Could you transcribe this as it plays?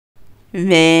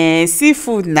Man,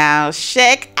 seafood now.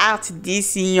 Check out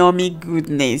this yummy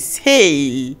goodness.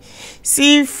 Hey,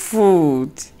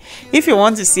 seafood. If you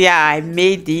want to see how I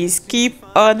made this, keep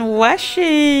on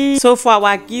watching. So for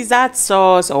our gizzard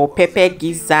sauce or pepper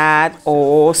gizzard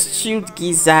or stewed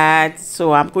gizzard,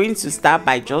 so I'm going to start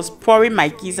by just pouring my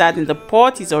gizzard in the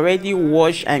pot. It's already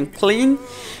washed and clean.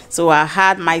 So I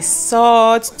had my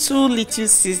salt, 2 little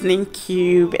seasoning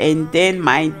cube, and then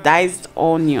my diced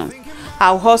onion. I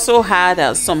also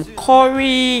had some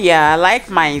curry. Yeah, I like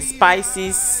my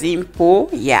spices simple.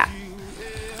 Yeah,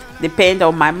 depend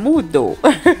on my mood though.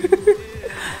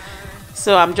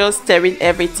 So I'm just stirring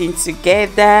everything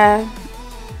together,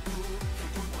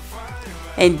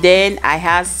 and then I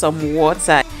have some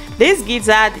water. This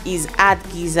gizzard is hard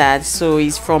gizzard, so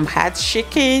it's from hard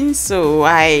chicken, so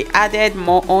I added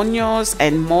more onions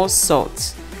and more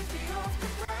salt.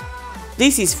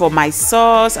 This is for my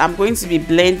sauce. I'm going to be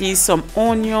blending some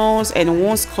onions and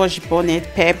 1 scotch bonnet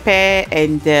pepper,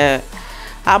 and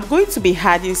I'm going to be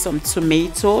adding some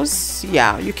tomatoes.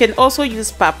 Yeah, you can also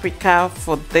use paprika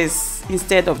for this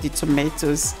instead of the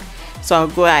tomatoes. So I'll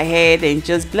go ahead and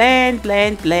just blend.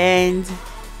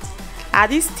 At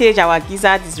this stage, our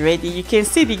gizzard is ready. You can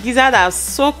see the gizzard has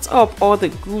soaked up all the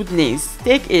goodness.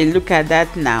 Take a look at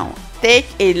that now. Take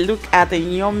a look at the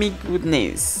yummy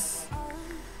goodness.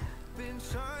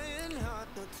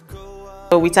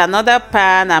 So with another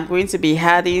pan, I'm going to be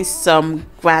adding some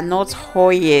groundnut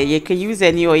oil. You can use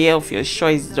any oil of your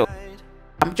choice though.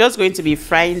 I'm just going to be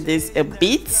frying this a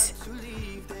bit.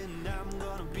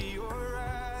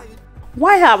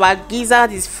 While our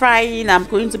gizzard is frying, I'm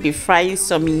going to be frying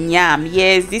some yam.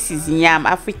 Yes, this is yam,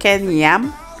 African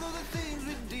yam.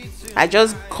 I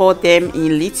just cut them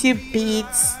in little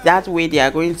bits. That way they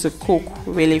are going to cook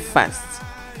really fast.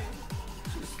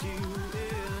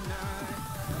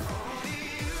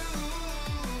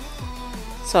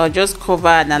 So I'll just cover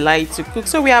and allow it to cook.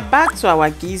 So we are back to our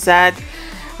gizzard.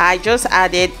 I just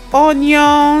added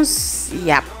onions.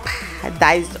 Yep,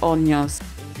 diced onions.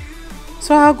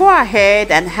 So I'll go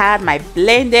ahead and add my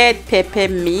blended pepper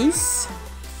mix.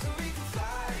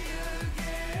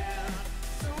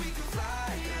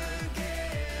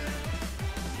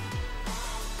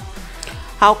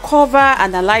 I'll cover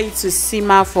and allow it to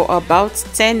simmer for about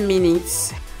 10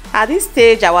 minutes. At this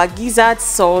stage, our gizzard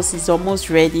sauce is almost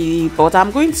ready, but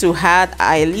I'm going to add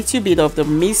a little bit of the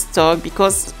meat stock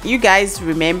because you guys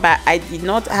remember I did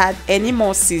not add any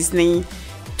more seasoning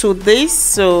to this,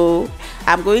 so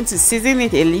I'm going to season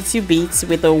it a little bit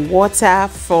with the water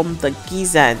from the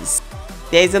gizzards.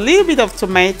 There is a little bit of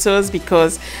tomatoes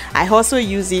because I also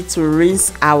use it to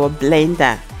rinse our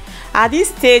blender. At this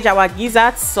stage, our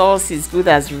gizzard sauce is good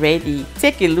as ready.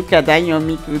 Take a look at that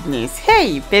yummy goodness.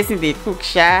 Hey, person they cook,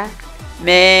 sha.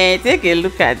 Man, take a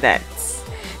look at that.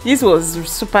 This was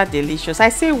super delicious. I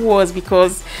say was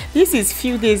because this is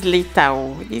few days later.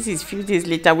 Oh, this is few days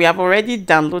later. We have already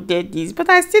downloaded this, but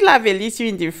I still have a little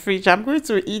in the fridge. I'm going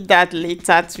to eat that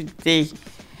later today.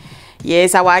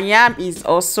 Yes, our yam is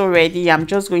also ready. I'm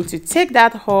just going to take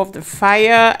that off the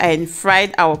fire and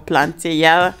fried our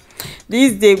plantain.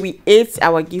 This day we ate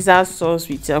our gizzard sauce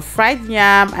with a fried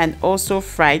yam and also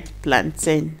fried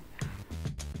plantain.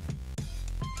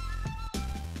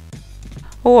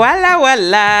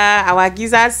 Voila, our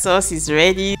gizzard sauce is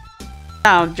ready.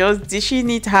 Now just dishing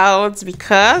it out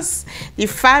because the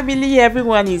family,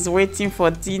 everyone is waiting for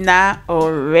dinner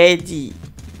already.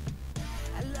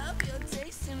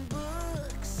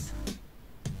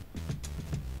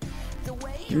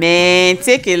 Man,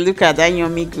 take a look at that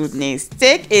yummy goodness.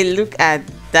 Take a look at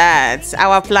that.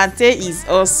 Our plantain is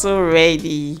also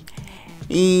ready.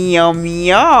 Yum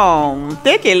yum.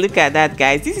 Take a look at that,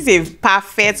 guys. This is a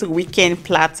perfect weekend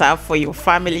platter for your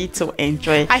family to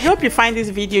enjoy. I hope you find this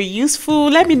video useful.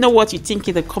 Let me know what you think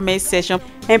in the comment section,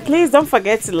 and please don't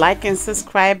forget to like and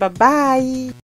subscribe. Bye bye.